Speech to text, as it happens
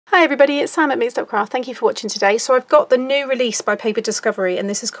Hi everybody, it's Sam at Mixed-Up-Craft. Thank you for watching today. So I've got the new release by Paper Discovery and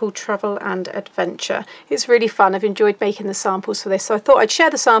this is called Travel and Adventure. It's really fun. I've enjoyed making the samples for this, so I thought I'd share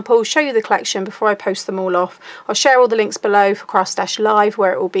the samples, show you the collection before I post them all off. I'll share all the links below for Craft Live,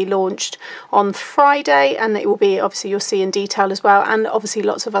 where it will be launched on Friday, and it will be, obviously you'll see in detail as well, and obviously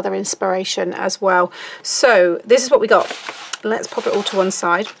lots of other inspiration as well. So this is what we got. Let's pop it all to one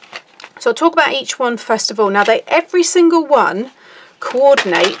side. So I'll talk about each one first of all. Now every single one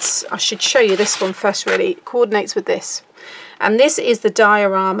coordinates, I should show you this one first really, coordinates with this. And this is the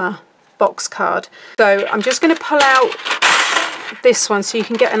Diorama box card. So I'm just going to pull out this one so you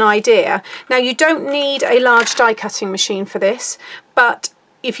can get an idea. Now you don't need a large die cutting machine for this, but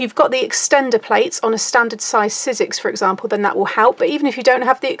if you've got the extender plates on a standard size Sizzix, for example, then that will help. But even if you don't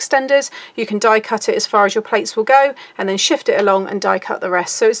have the extenders, you can die cut it as far as your plates will go and then shift it along and die cut the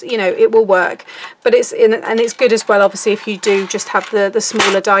rest. So it's, you know, it will work. But it's good as well, obviously, if you do just have the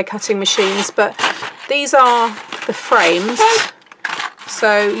smaller die cutting machines. But these are the frames.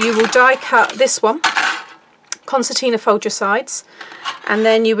 So you will die cut this one, concertina fold your sides, and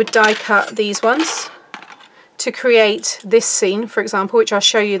then you would die cut these ones to create this scene, for example, which I'll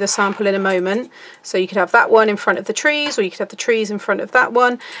show you the sample in a moment. So you could have that one in front of the trees, or you could have the trees in front of that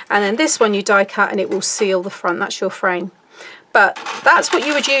one, and then this one you die cut and it will seal the front. That's your frame. But that's what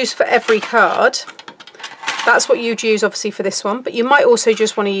you would use for every card. That's what you'd use obviously for this one, but you might also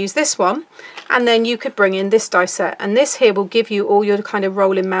just want to use this one, and then you could bring in this die set, and this here will give you all your kind of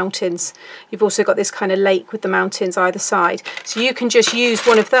rolling mountains. You've also got this kind of lake with the mountains either side, so you can just use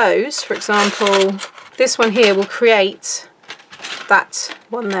one of those. For example, this one here will create that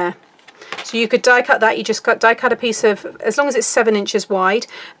one there. So you could die cut that. You just die cut a piece of, as long as it's 7 inches wide.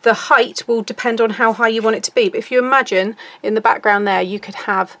 The height will depend on how high you want it to be, but if you imagine in the background there, you could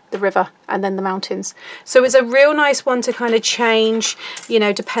have the river and then the mountains. So it's a real nice one to kind of change, you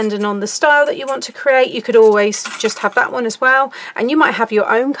know, depending on the style that you want to create. You could always just have that one as well, and you might have your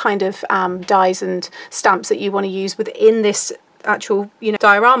own kind of dies and stamps that you want to use within this actual, you know,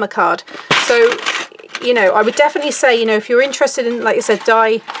 diorama card. So, you know, I would definitely say, you know, if you're interested in, like I said,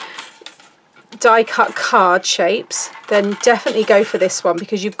 die cut card shapes, then definitely go for this one,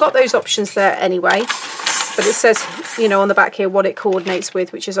 because you've got those options there anyway. But it says, you know, on the back here what it coordinates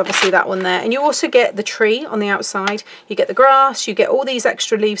with, which is obviously that one there. And you also get the tree on the outside, you get the grass, you get all these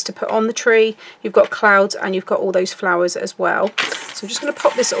extra leaves to put on the tree, you've got clouds, and you've got all those flowers as well. So I'm just going to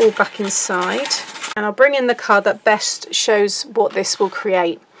pop this all back inside, and I'll bring in the card that best shows what this will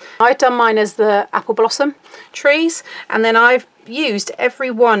create. I've done mine as the apple blossom trees, and then I've used every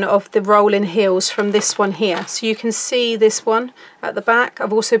one of the rolling hills from this one here, so you can see this one at the back.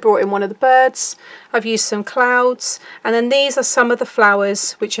 I've also brought in one of the birds, I've used some clouds, and then these are some of the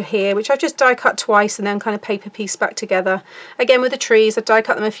flowers which are here, which I've just die cut twice and then kind of paper piece back together. Again with the trees, I've die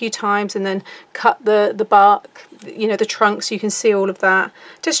cut them a few times and then cut the bark, you know, the trunk, so you can see all of that.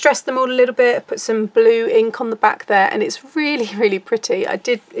 Just dress them all a little bit, put some blue ink on the back there, and it's really pretty. I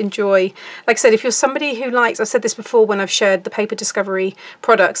did enjoy, like I said, if you're somebody who likes, I've said this before when I've shared the Paper Discovery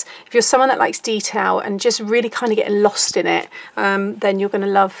products, if you're someone that likes detail and just really kind of getting lost in it, then you're going to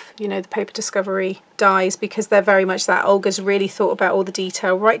love, you know, the Paper Discovery dies, because they're very much that. Olga's really thought about all the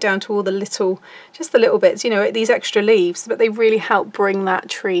detail, right down to all the little, just the little bits, you know, these extra leaves, but they really help bring that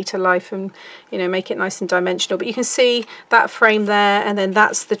tree to life and, you know, make it nice and dimensional. But you can see that frame there, and then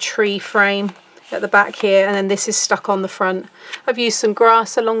that's the tree frame at the back here, and then this is stuck on the front. I've used some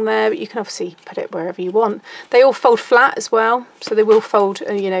grass along there, but you can obviously put it wherever you want. They all fold flat as well, so they will fold,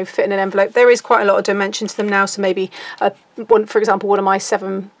 you know, fit in an envelope. There is quite a lot of dimension to them now, so maybe one, for example, one of my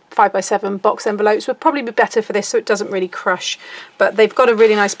 5x7 box envelopes would probably be better for this, so it doesn't really crush. But they've got a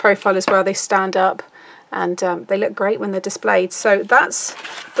really nice profile as well. They stand up, and they look great when they're displayed. So that's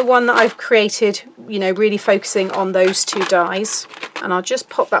the one that I've created, you know, really focusing on those two dies, and I'll just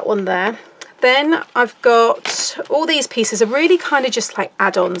pop that one there. Then I've got all these pieces are really kind of just like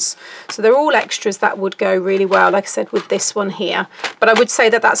add-ons, so they're all extras that would go really well, like I said, with this one here. But I would say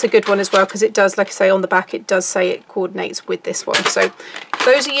that that's a good one as well, because it does, like I say, on the back it does say it coordinates with this one. So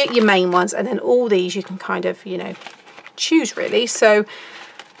those are your main ones, and then all these you can kind of, you know, choose really. So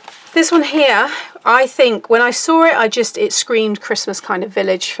this one here, I think when I saw it, it screamed Christmas kind of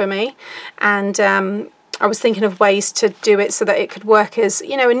village for me, and I was thinking of ways to do it so that it could work as,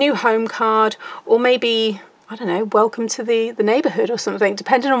 you know, a new home card, or maybe, I don't know, welcome to the neighbourhood or something,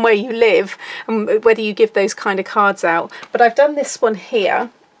 depending on where you live and whether you give those kind of cards out. But I've done this one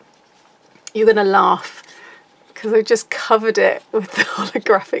here. You're going to laugh, because I just covered it with the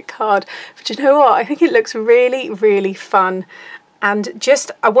holographic card. But you know what? I think it looks really fun. And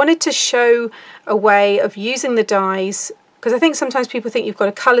just, I wanted to show a way of using the dies because I think sometimes people think you've got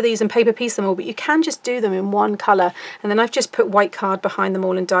to colour these and paper piece them all, but you can just do them in one colour. And then I've just put white card behind them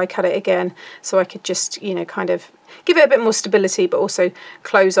all and die cut it again, so I could just, you know, kind of give it a bit more stability, but also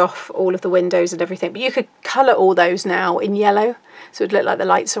close off all of the windows and everything. But you could colour all those now in yellow, so it would look like the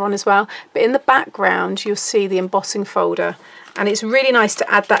lights are on as well. But in the background, you'll see the embossing folder, and it's really nice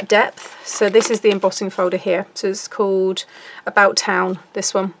to add that depth. So this is the embossing folder here. So it's called About Town,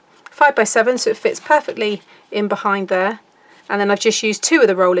 this one. 5x7, so it fits perfectly in behind there. And then I've just used 2 of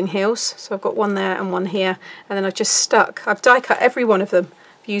the rolling heels. So I've got one there and one here. And then I've just stuck, I've die cut every one of them.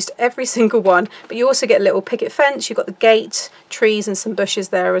 I've used every single one. But you also get a little picket fence. You've got the gate, trees and some bushes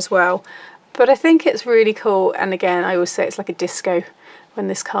there as well. But I think it's really cool. And again, I always say it's like a disco when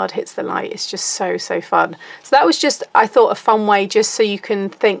this card hits the light. It's just so fun. So that was just, I thought, a fun way, just so you can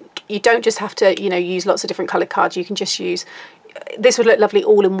think, you don't just have to, you know, use lots of different coloured cards. You can just use, this would look lovely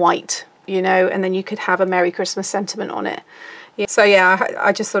all in white, you know, and then you could have a Merry Christmas sentiment on it. Yeah. So yeah,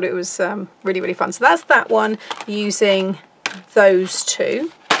 I just thought it was really fun. So that's that one, using those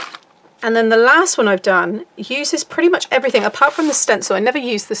 2. And then the last one I've done uses pretty much everything apart from the stencil. I never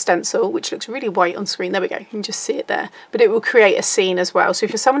use the stencil, which looks really white on screen. There we go, you can just see it there. But it will create a scene as well. So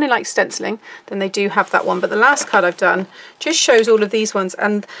if you're someone who likes stenciling, then they do have that one. But the last card I've done just shows all of these ones.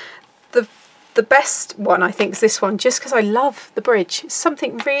 And the best one, I think, is this one, just because I love the bridge. It's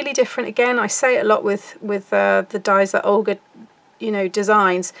something really different. Again, I say it a lot with the dies that Olga, you know,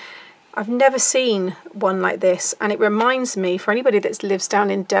 designs. I've never seen one like this, and it reminds me, for anybody that lives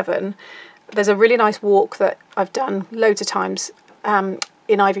down in Devon, there's a really nice walk that I've done loads of times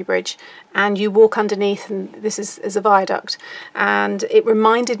in Ivy Bridge, and you walk underneath, and this is a viaduct, and it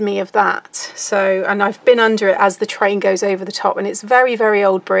reminded me of that. So, and I've been under it as the train goes over the top, and it's very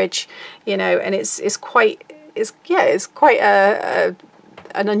old bridge, you know, and it's quite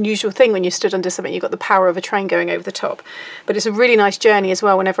an unusual thing when you stood under something. You've got the power of a train going over the top. But it's a really nice journey as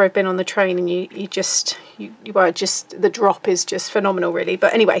well whenever I've been on the train, and the drop is just phenomenal, really.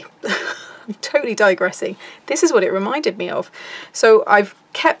 But anyway, I'm totally digressing. This is what it reminded me of. So I've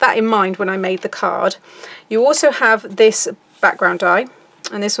kept that in mind when I made the card. You also have this background die,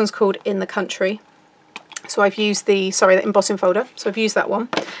 and this one's called In the Country. So I've used the embossing folder. So I've used that one.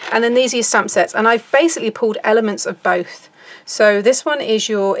 And then these are your stamp sets, and I've basically pulled elements of both. So this one is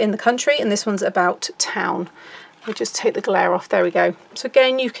your In the Country, and this one's About Town. We'll just take the glare off. There we go. So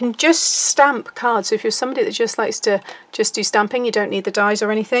again, you can just stamp cards. So if you're somebody that just likes to just do stamping, you don't need the dies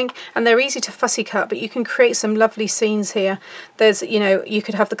or anything. And they're easy to fussy cut, but you can create some lovely scenes here. There's, you know, you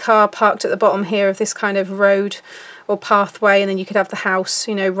could have the car parked at the bottom here of this kind of road or pathway, and then you could have the house,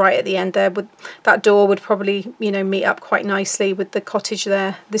 you know, right at the end there. With that door would probably, you know, meet up quite nicely with the cottage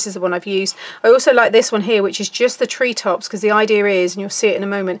there. This is the one I've used. I also like this one here, which is just the treetops, because the idea is, and you'll see it in a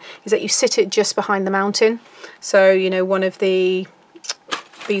moment, is that you sit it just behind the mountain. So, you know, one of these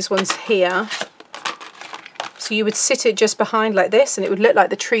ones here, so you would sit it just behind like this, and it would look like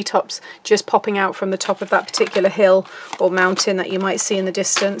the treetops just popping out from the top of that particular hill or mountain that you might see in the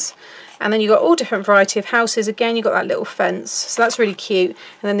distance. And then you've got all different variety of houses. Again, you've got that little fence, so that's really cute.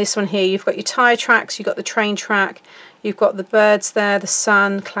 And then this one here, you've got your tyre tracks, you've got the train track, you've got the birds there, the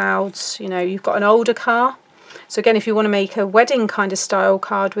sun, clouds, you know, you've got an older car. So again, if you want to make a wedding kind of style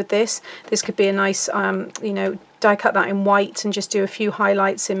card with this could be a nice, you know, die cut that in white and just do a few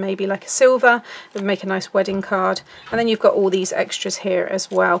highlights in maybe like a silver and make a nice wedding card. And then you've got all these extras here as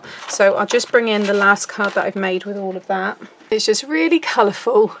well. So I'll just bring in the last card that I've made with all of that. It's just really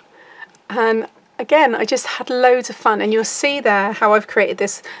colourful. And again, I just had loads of fun, and you'll see there how I've created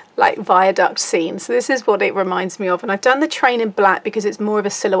this like viaduct scene. So this is what it reminds me of, and I've done the train in black because it's more of a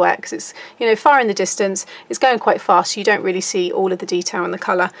silhouette, because it's, you know, far in the distance, it's going quite fast, so you don't really see all of the detail and the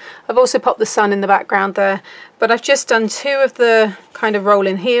colour. I've also popped the sun in the background there, but I've just done 2 of the kind of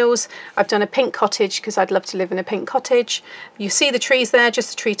rolling heels. I've done a pink cottage because I'd love to live in a pink cottage. You see the trees there, just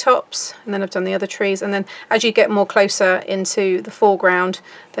the tree tops, and then I've done the other trees, and then as you get more closer into the foreground,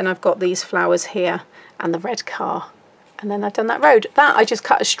 then I've got these flowers here and the red car. And then I've done that road. That I just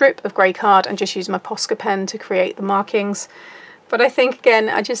cut a strip of grey card and just used my Posca pen to create the markings. But I think, again,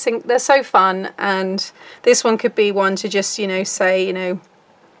 I just think they're so fun, and this one could be one to just, you know, say, you know,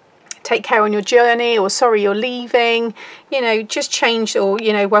 take care on your journey, or sorry you're leaving, you know, just change, or,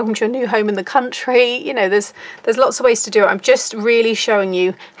 you know, welcome to your new home in the country. You know, there's lots of ways to do it. I'm just really showing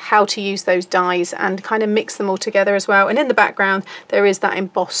you how to use those dies and kind of mix them all together as well. And in the background there is that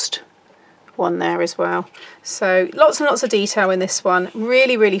embossed one there as well. So lots and lots of detail in this one.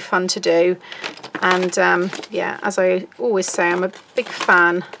 Really fun to do. And yeah, as I always say, I'm a big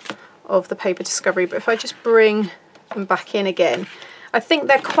fan of the paper discovery. But if I just bring them back in again, I think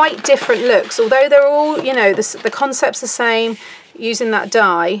they're quite different looks, although they're all, you know, the concept's the same, using that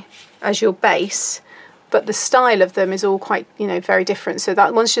die as your base, but the style of them is all quite, you know, very different. So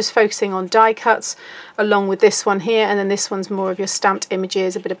that one's just focusing on die cuts, along with this one here, and then this one's more of your stamped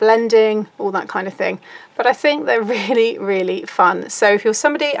images, a bit of blending, all that kind of thing. But I think they're really, really fun. So if you're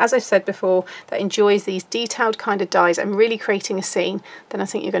somebody, as I've said before, that enjoys these detailed kind of dies and really creating a scene, then I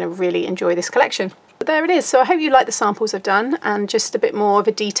think you're going to really enjoy this collection. But there it is. So I hope you like the samples I've done and just a bit more of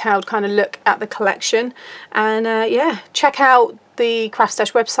a detailed kind of look at the collection. And yeah, check out the Craft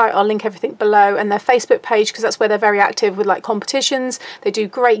Stash website. I'll link everything below, and their Facebook page, because that's where they're very active with like competitions. They do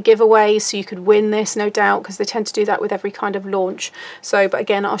great giveaways, so you could win this, no doubt, because they tend to do that with every kind of launch. So, but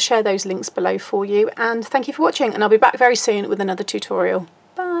again, I'll share those links below for you, and thank you for watching, and I'll be back very soon with another tutorial.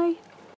 Bye.